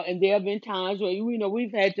 And there have been times where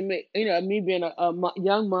we've had to make, me being a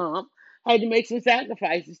young mom, had to make some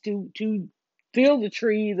sacrifices to fill the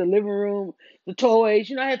tree, the living room, the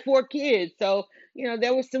toys. I had 4 kids, so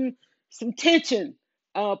there was some tension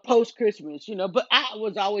post Christmas, but I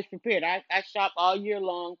was always prepared. I shop all year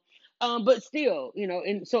long, but still,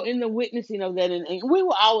 and so in the witnessing of that, and we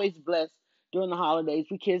were always blessed during the holidays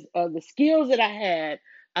because of the skills that I had.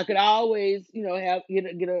 I could always, have get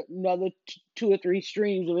another 2 or 3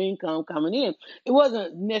 streams of income coming in. It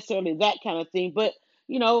wasn't necessarily that kind of thing, but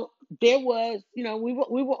there was, we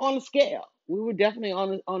were on a scale. We were definitely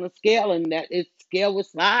on a scale, and scale would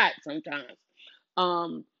slide sometimes.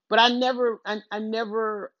 But I don't know,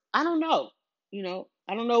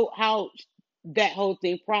 I don't know how that whole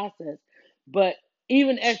thing processed. But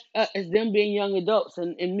even as them being young adults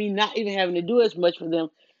and me not even having to do as much for them,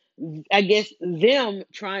 I guess them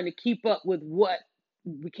trying to keep up with what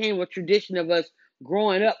became a tradition of us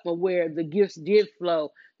growing up, where the gifts did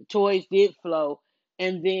flow, the toys did flow,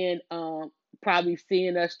 and then probably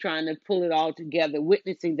seeing us trying to pull it all together,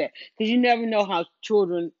 witnessing that, because you never know how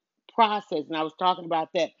children process. And I was talking about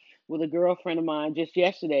that with a girlfriend of mine just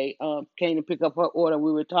yesterday. Came to pick up her order.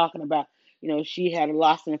 We were talking about, she had a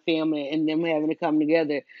loss in the family and them having to come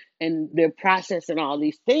together, and they're processing all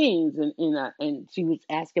these things. And she was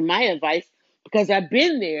asking my advice because I've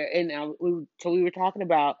been there. And so we were talking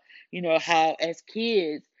about, how as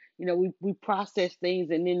kids, we process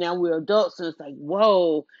things, and then now we're adults, and it's like,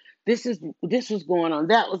 whoa, this was going on,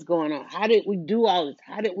 that was going on. How did we do all this?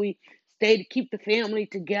 How did we stay to keep the family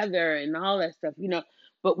together and all that stuff?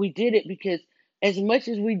 But we did it because as much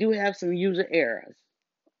as we do have some user errors,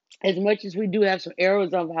 as much as we do have some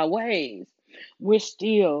errors of our ways, we're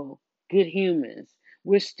still good humans.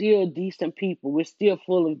 We're still decent people. We're still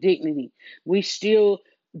full of dignity. We still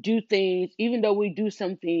do things, even though we do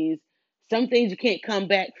some things you can't come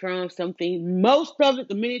back from, some things, most of it,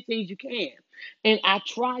 the many things you can. And I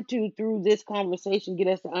try to, through this conversation, get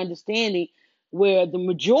us to understanding where the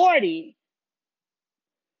majority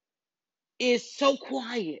is so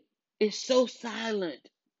quiet, is so silent.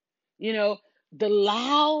 You know, the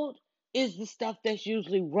loud is the stuff that's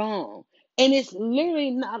usually wrong. And it's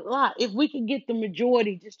literally not a lot. If we can get the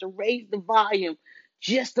majority just to raise the volume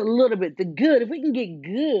just a little bit, if we can get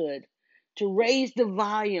good to raise the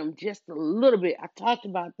volume just a little bit. I talked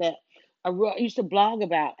about that. I used to blog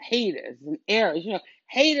about haters and errors.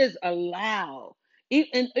 Haters are loud.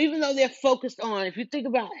 And even though they're focused on, if you think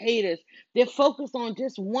about haters, they're focused on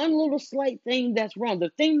just one little slight thing that's wrong.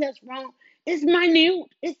 The thing that's wrong It's minute.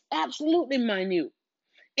 It's absolutely minute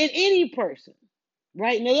in any person,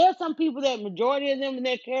 right? Now, there are some people that majority of them in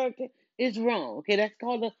their character is wrong. Okay, that's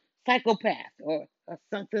called a psychopath or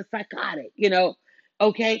something psychotic,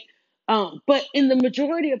 Okay, but in the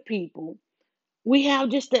majority of people, we have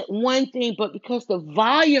just that one thing, but because the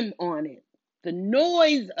volume on it, the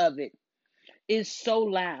noise of it is so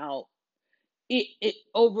loud, it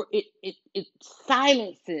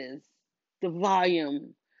silences the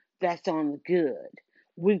volume that's on the good.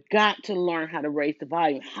 We've got to learn how to raise the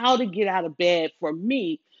volume. How to get out of bed for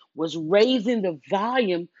me was raising the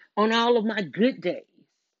volume on all of my good days.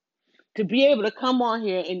 To be able to come on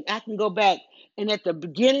here and I can go back and at the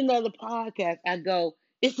beginning of the podcast I go,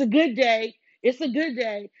 it's a good day. It's a good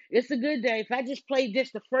day. It's a good day. If I just played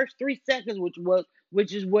just the first 3 seconds,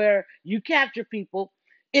 which is where you capture people,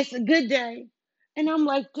 it's a good day. And I'm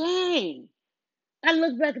like, dang. I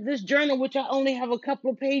look back at this journal, which I only have a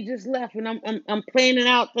couple of pages left, and I'm planning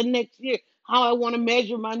out the next year how I want to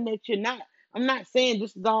measure my next year. I'm not saying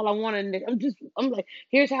this is all I want to. I'm like,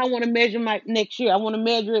 here's how I want to measure my next year. I want to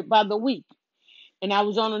measure it by the week. And I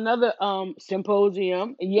was on another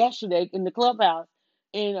symposium yesterday in the clubhouse,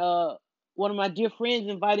 and one of my dear friends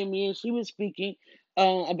invited me, and she was speaking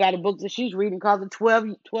about a book that she's reading called the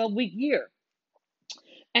 12-week year.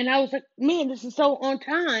 And I was like, man, this is so on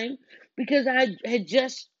time because I had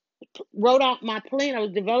just wrote out my plan. I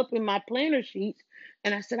was developing my planner sheets,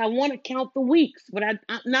 and I said I want to count the weeks, but I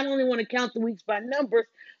not only want to count the weeks by numbers,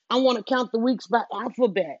 I want to count the weeks by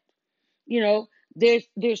alphabet. You know, there's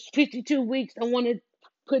 52 weeks. I want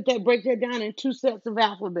to break that down in two sets of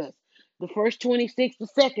alphabets. The first 26, the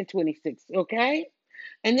second 26. Okay.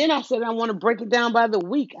 And then I said I want to break it down by the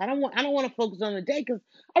week. I don't want to focus on the day because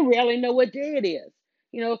I rarely know what day it is.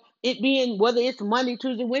 It being whether it's Monday,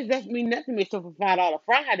 Tuesday, Wednesday, that means nothing to me except for $5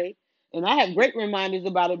 Friday. And I have great reminders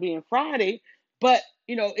about it being Friday, but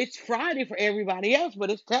it's Friday for everybody else,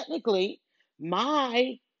 but it's technically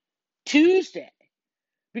my Tuesday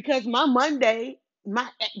because my Monday,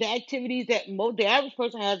 the activities that the average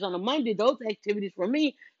person has on a Monday, those activities for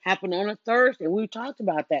me happen on a Thursday. We talked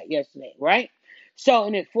about that yesterday, right? So,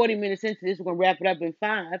 and at 40 minutes into this, we're gonna wrap it up in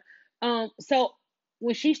five. So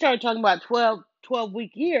when she started talking about 12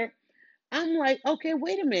 week year, I'm like, okay,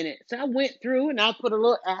 wait a minute. So I went through and I put a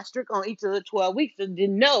little asterisk on each of the 12 weeks and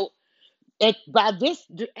didn't know that by this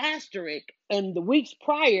asterisk and the weeks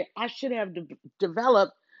prior, I should have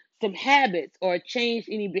developed some habits or changed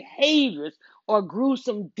any behaviors or grew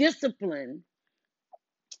some discipline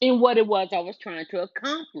in what it was I was trying to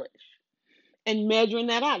accomplish and measuring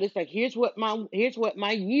that out. It's like here's what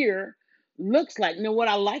my year looks like. What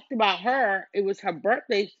I liked about her, it was her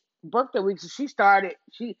birthday week. So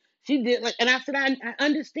she did like, and I said I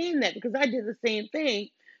understand that because I did the same thing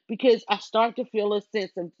because I start to feel a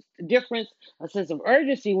sense of difference, a sense of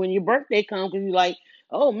urgency when your birthday comes because you're like,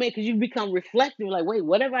 oh man, because you become reflective, like, wait,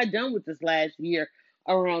 what have I done with this last year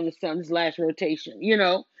around the sun, this last rotation,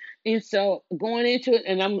 And so going into it,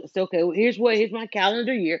 and I'm so okay. Well, here's my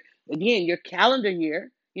calendar year. Again, your calendar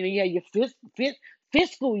year, you have your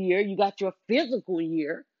fiscal year, you got your physical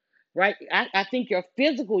year, right? I think your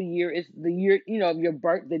physical year is the year, of your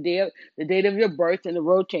birth, the date of your birth and the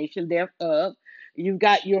rotation thereof. You've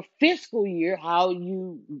got your fiscal year,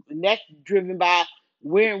 and that's driven by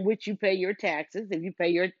where in which you pay your taxes. If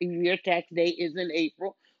your tax date is in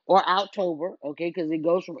April or October, okay, because it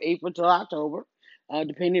goes from April to October,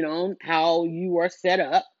 depending on how you are set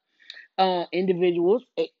up, individuals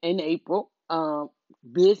in April,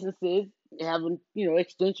 businesses having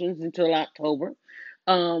extensions until October.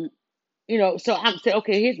 Um, so I'm saying,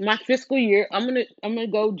 okay, here's my fiscal year. I'm gonna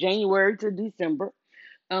go January to December,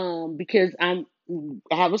 because I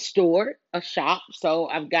have a store, a shop, so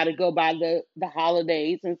I've got to go by the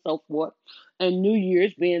holidays and so forth, and New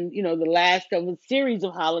Year's being the last of a series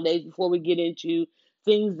of holidays before we get into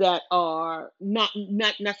things that are not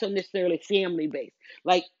so necessarily family based,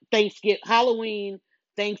 like Thanksgiving, Halloween,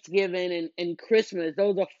 Thanksgiving, and Christmas.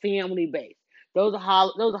 Those are family based. Those are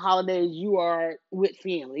holidays you are with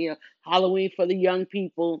family. Halloween for the young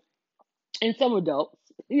people and some adults,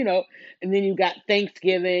 you know, and then you got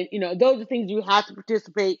Thanksgiving, those are things you have to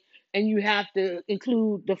participate and you have to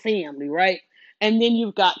include the family, right? And then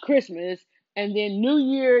you've got Christmas and then New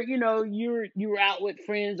Year, you're out with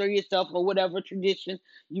friends or yourself or whatever tradition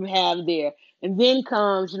you have there. And then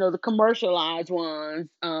comes, the commercialized ones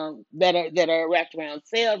that are wrapped around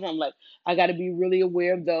sales. I'm like, I got to be really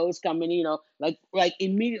aware of those coming, like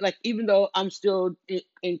immediate, like even though I'm still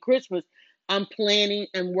in Christmas, I'm planning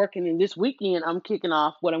and working in this weekend. I'm kicking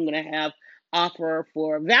off what I'm going to have offer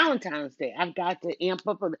for Valentine's Day. I've got to amp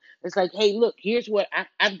up. It's like, hey, look, here's what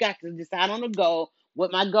I've got to decide on a goal.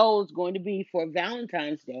 What my goal is going to be for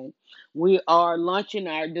Valentine's Day. We are launching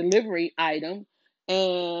our delivery item,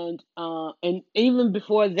 and even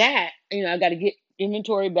before that, I got to get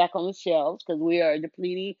inventory back on the shelves because we are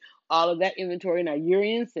depleting all of that inventory in our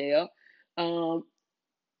year-end sale. Um,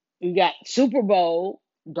 you got Super Bowl.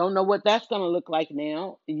 Don't know what that's going to look like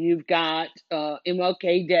now. You've got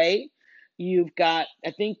MLK Day. You've got,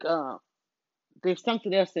 I think, there's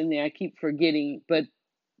something else in there. I keep forgetting, but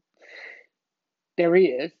there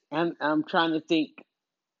is. I'm trying to think.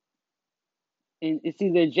 And it's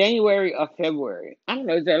either January or February. I don't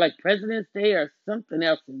know. Is there like President's Day or something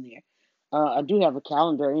else in there? I do have a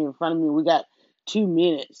calendar in front of me. We got 2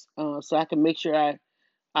 minutes, so I can make sure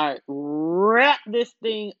I wrap this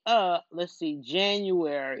thing up. Let's see,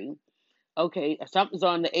 January. Okay, something's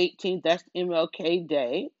on the 18th. That's MLK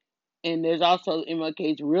Day, and there's also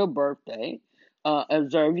MLK's real birthday.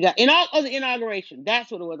 Observed. You got the inauguration. That's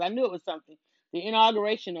what it was. I knew it was something. The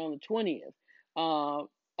inauguration on the 20th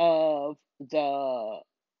of the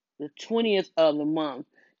 20th of the month,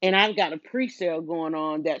 and I've got a pre-sale going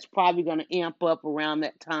on that's probably going to amp up around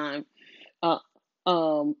that time. Uh,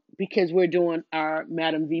 because we're doing our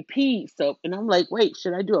Madam VP soap, and I'm like, wait,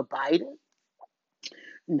 should I do a Biden?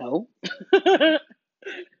 No.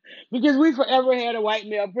 Because we forever had a white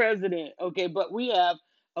male president, okay, but we have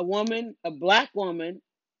a woman, a black woman,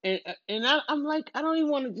 I'm like, I don't even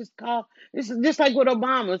want to just call. This is just like with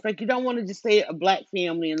Obama. It's like you don't want to just say a black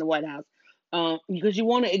family in the White House, because you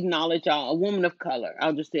want to acknowledge a woman of color.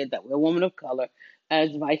 I'll just say it that way: a woman of color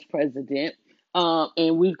as vice president.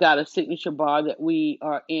 And we've got a signature bar that we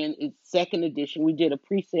are in its second edition. We did a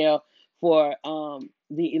pre-sale for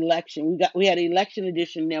the election. We had the election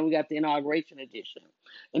edition. Now we got the inauguration edition.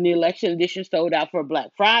 And the election edition sold out for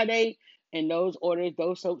Black Friday, and those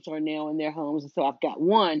soaps are now in their homes. And so I've got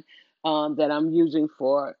one that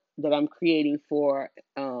I'm creating for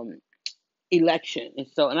election.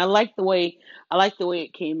 And I like the way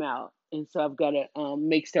it came out. And so I've got to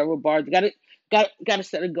make several bars. Got to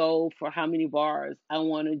set a goal for how many bars I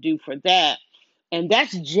want to do for that, and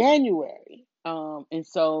that's January. And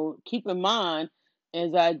so keep in mind,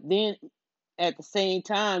 as I then at the same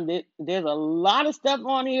time, there's a lot of stuff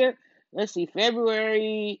on here. Let's see,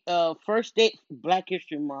 February, first date, Black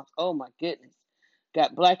History Month. Oh my goodness.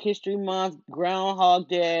 Got Black History Month, Groundhog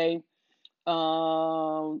Day.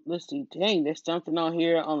 Let's see, dang, there's something on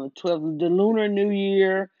here on the 12th, the Lunar New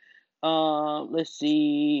Year. Let's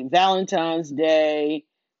see, Valentine's Day,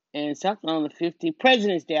 and something on the 15th,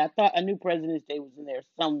 President's Day. I knew President's Day was in there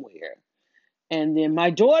somewhere. And then my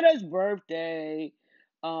daughter's birthday.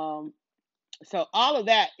 Um, so all of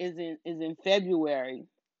that is in February.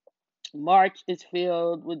 March is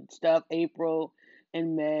filled with stuff, April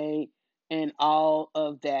and May and all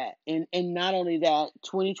of that. And not only that,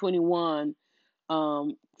 2021,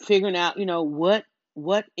 figuring out,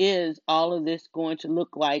 what is all of this going to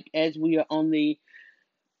look like as we are on the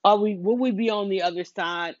will we be on the other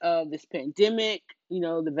side of this pandemic?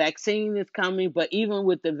 The vaccine is coming, but even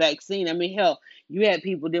with the vaccine, I mean, hell, you had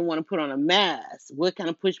people didn't want to put on a mask. What kind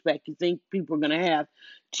of pushback you think people are going to have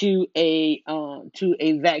to a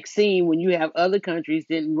vaccine when you have other countries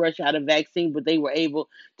didn't rush out a vaccine, but they were able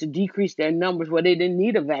to decrease their numbers where they didn't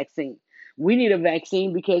need a vaccine. We need a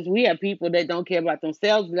vaccine because we have people that don't care about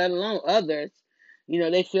themselves, let alone others.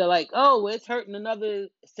 They feel like, oh, well, it's hurting another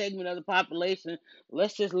segment of the population.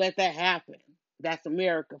 Let's just let that happen. That's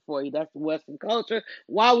America for you. That's the Western culture.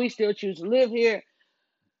 Why we still choose to live here,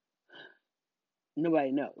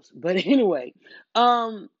 nobody knows. But anyway,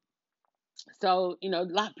 um, so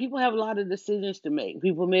people have a lot of decisions to make.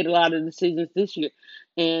 People made a lot of decisions this year,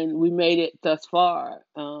 and we made it thus far.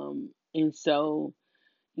 And so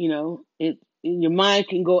it your mind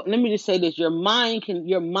can go. Let me just say this: your mind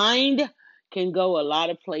can go a lot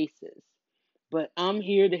of places, but I'm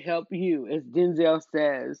here to help you, as Denzel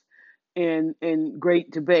says in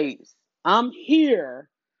Great Debates. I'm here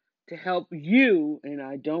to help you, and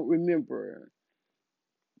I don't remember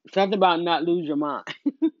something about not lose your mind.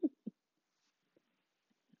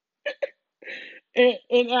 And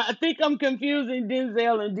I think I'm confusing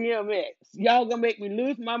Denzel and DMX. Y'all gonna make me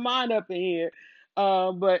lose my mind up in here.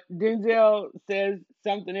 But Denzel says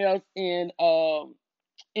something else in the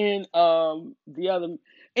other, and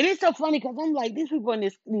it's so funny because I'm like, these people in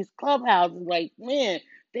these clubhouses, like, man,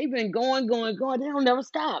 they've been going, they don't never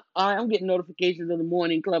stop. All right, I'm getting notifications in the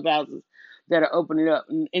morning clubhouses that are opening up,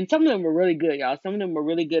 and some of them are really good, y'all. Some of them are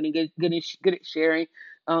really good and good at sharing.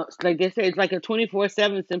 Like I said, it's like a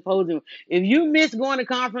 24/7 symposium. If you miss going to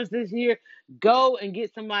conference this year, go and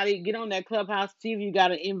get somebody, get on that Clubhouse, see if you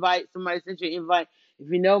got an invite. Somebody sent you an invite.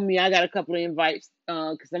 If you know me, I got a couple of invites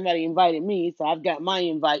because somebody invited me, so I've got my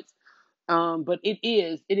invites. But it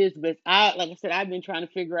is best. Like I said, I've been trying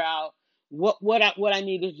to figure out what I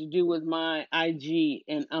needed to do with my IG,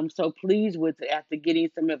 and I'm so pleased with it after getting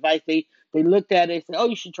some advice. They looked at it, said, "Oh,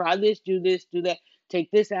 you should try this, do that, take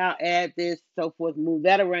this out, add this, so forth, move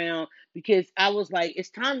that around." Because I was like, it's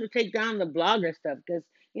time to take down the blogger stuff because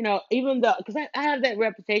even though because I have that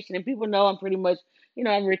reputation and people know I'm pretty much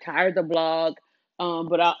I've retired the blog,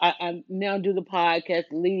 but I now do the podcast,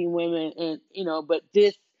 leading women, and but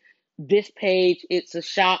this page, it's a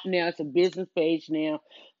shop now, it's a business page now.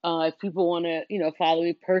 If people want to follow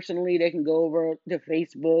me personally, they can go over to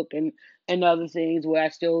Facebook and other things where I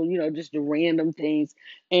still just do random things.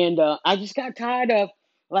 And I just got tired of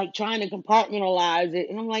like trying to compartmentalize it,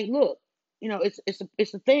 and I'm like, look,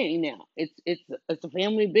 it's a thing now. It's a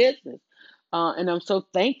family business. And I'm so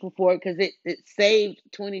thankful for it because it saved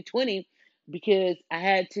 2020, because I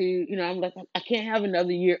had to, I'm like, I can't have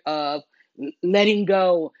another year of letting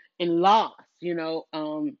go and loss,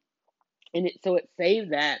 and it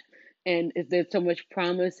saved that. And there's so much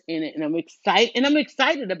promise in it, and I'm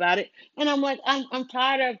excited about it. And I'm like, I'm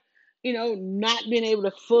tired of not being able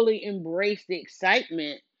to fully embrace the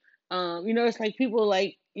excitement. It's like people,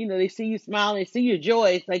 like, they see you smile, they see your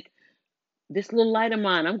joy. It's like this little light of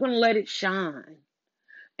mine, I'm going to let it shine.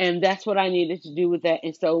 And that's what I needed to do with that.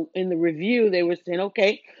 And so in the review, they were saying,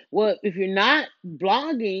 okay, well, if you're not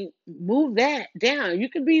blogging, move that down. You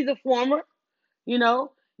could be the former, you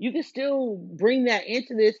know, you can still bring that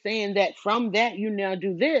into this, saying that from that you now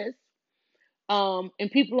do this. And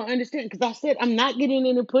people are understanding, because I said I'm not getting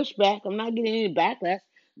any pushback, I'm not getting any backlash.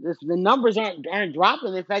 The numbers aren't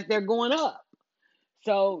dropping. In fact, they're going up.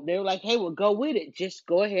 So they were like, hey, well, go with it. Just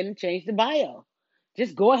go ahead and change the bio.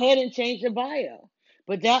 Just go ahead and change the bio.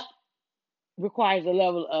 But that requires a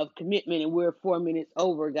level of commitment, and we're 4 minutes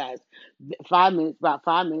over, guys. 5 minutes, about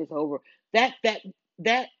 5 minutes over. That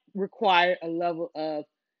required a level of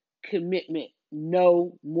commitment.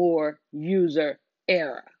 No more user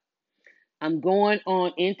error. I'm going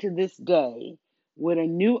on into this day with a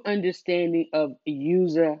new understanding of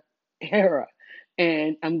user error.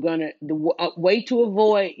 And I'm going to, the way to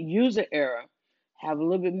avoid user error, have a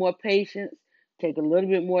little bit more patience, take a little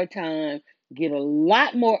bit more time, get a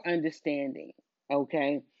lot more understanding,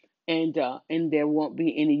 okay? And there won't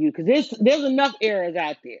be any use, because there's enough errors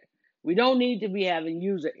out there. We don't need to be having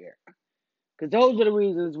user error. Because those are the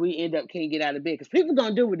reasons we end up can't get out of bed. Because people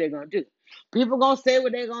gonna do what they're gonna do. People gonna say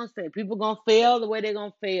what they're gonna say. People gonna fail the way they're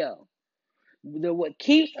gonna fail. What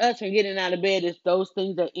keeps us from getting out of bed is those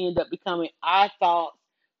things that end up becoming our thoughts,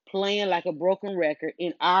 playing like a broken record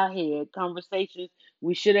in our head, conversations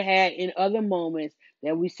we should have had in other moments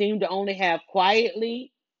that we seem to only have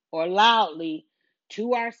quietly or loudly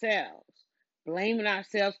to ourselves, blaming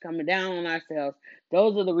ourselves, coming down on ourselves.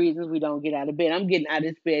 Those are the reasons we don't get out of bed. I'm getting out of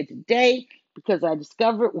this bed today because I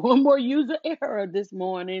discovered one more user error this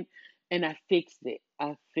morning, and I fixed it.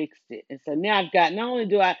 I fixed it. And so now I've got, not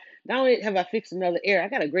only have I fixed another error, I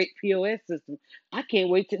got a great POS system. I can't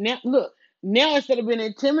wait to now look. Now, instead of being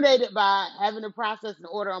intimidated by having to process an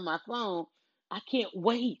order on my phone, I can't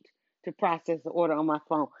wait to process the order on my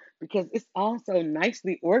phone, because it's also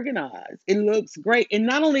nicely organized. It looks great. And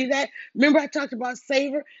not only that, remember I talked about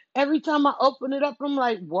Savor? Every time I open it up, I'm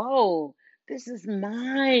like, whoa, this is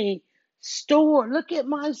my store. Look at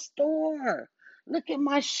my store. Look at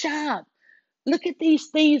my shop. Look at these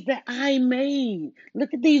things that I made.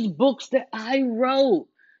 Look at these books that I wrote.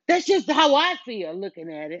 That's just how I feel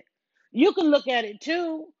looking at it. You can look at it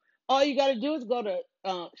too. All you got to do is go to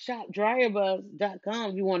shopdryerbuzz.com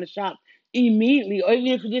if you want to shop immediately, or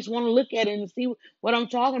even if you just want to look at it and see what I'm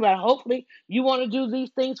talking about. Hopefully, you want to do these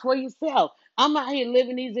things for yourself. I'm out here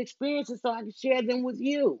living these experiences so I can share them with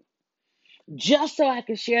you, just so I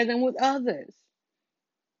can share them with others.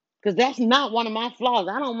 Because that's not one of my flaws.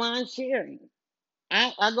 I don't mind sharing.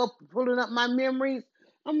 I go pulling up my memories.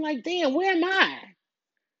 I'm like, damn, where am I?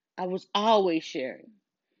 I was always sharing.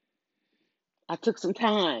 I took some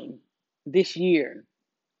time this year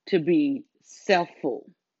to be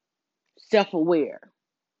self-aware,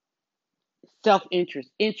 self-interest.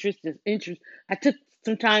 Interest is interest. I took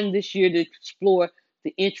some time this year to explore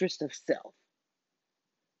the interest of self,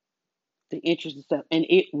 the interest of self, and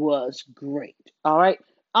it was great. All right.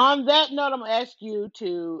 On that note, I'm gonna ask you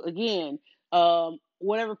to again,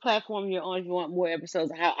 whatever platform you're on, if you want more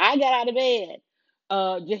episodes of how I got out of bed,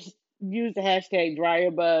 just use the hashtag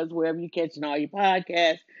DryerBuzz wherever you're catching all your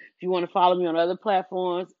podcasts. If you want to follow me on other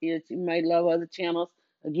platforms, you may love other channels.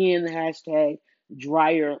 Again, the hashtag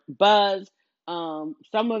DryerBuzz.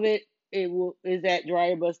 Some of it is at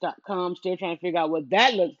dryerbuzz.com. Still trying to figure out what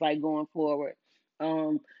that looks like going forward.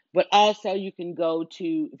 But also you can go to,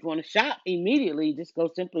 if you want to shop immediately, just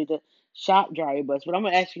go simply to shop DryerBuzz. But I'm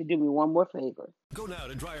gonna ask you to do me one more favor. Go now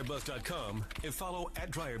to dryerbuzz.com and follow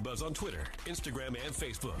at DryerBuzz on Twitter, Instagram, and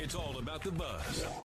Facebook. It's all about the buzz.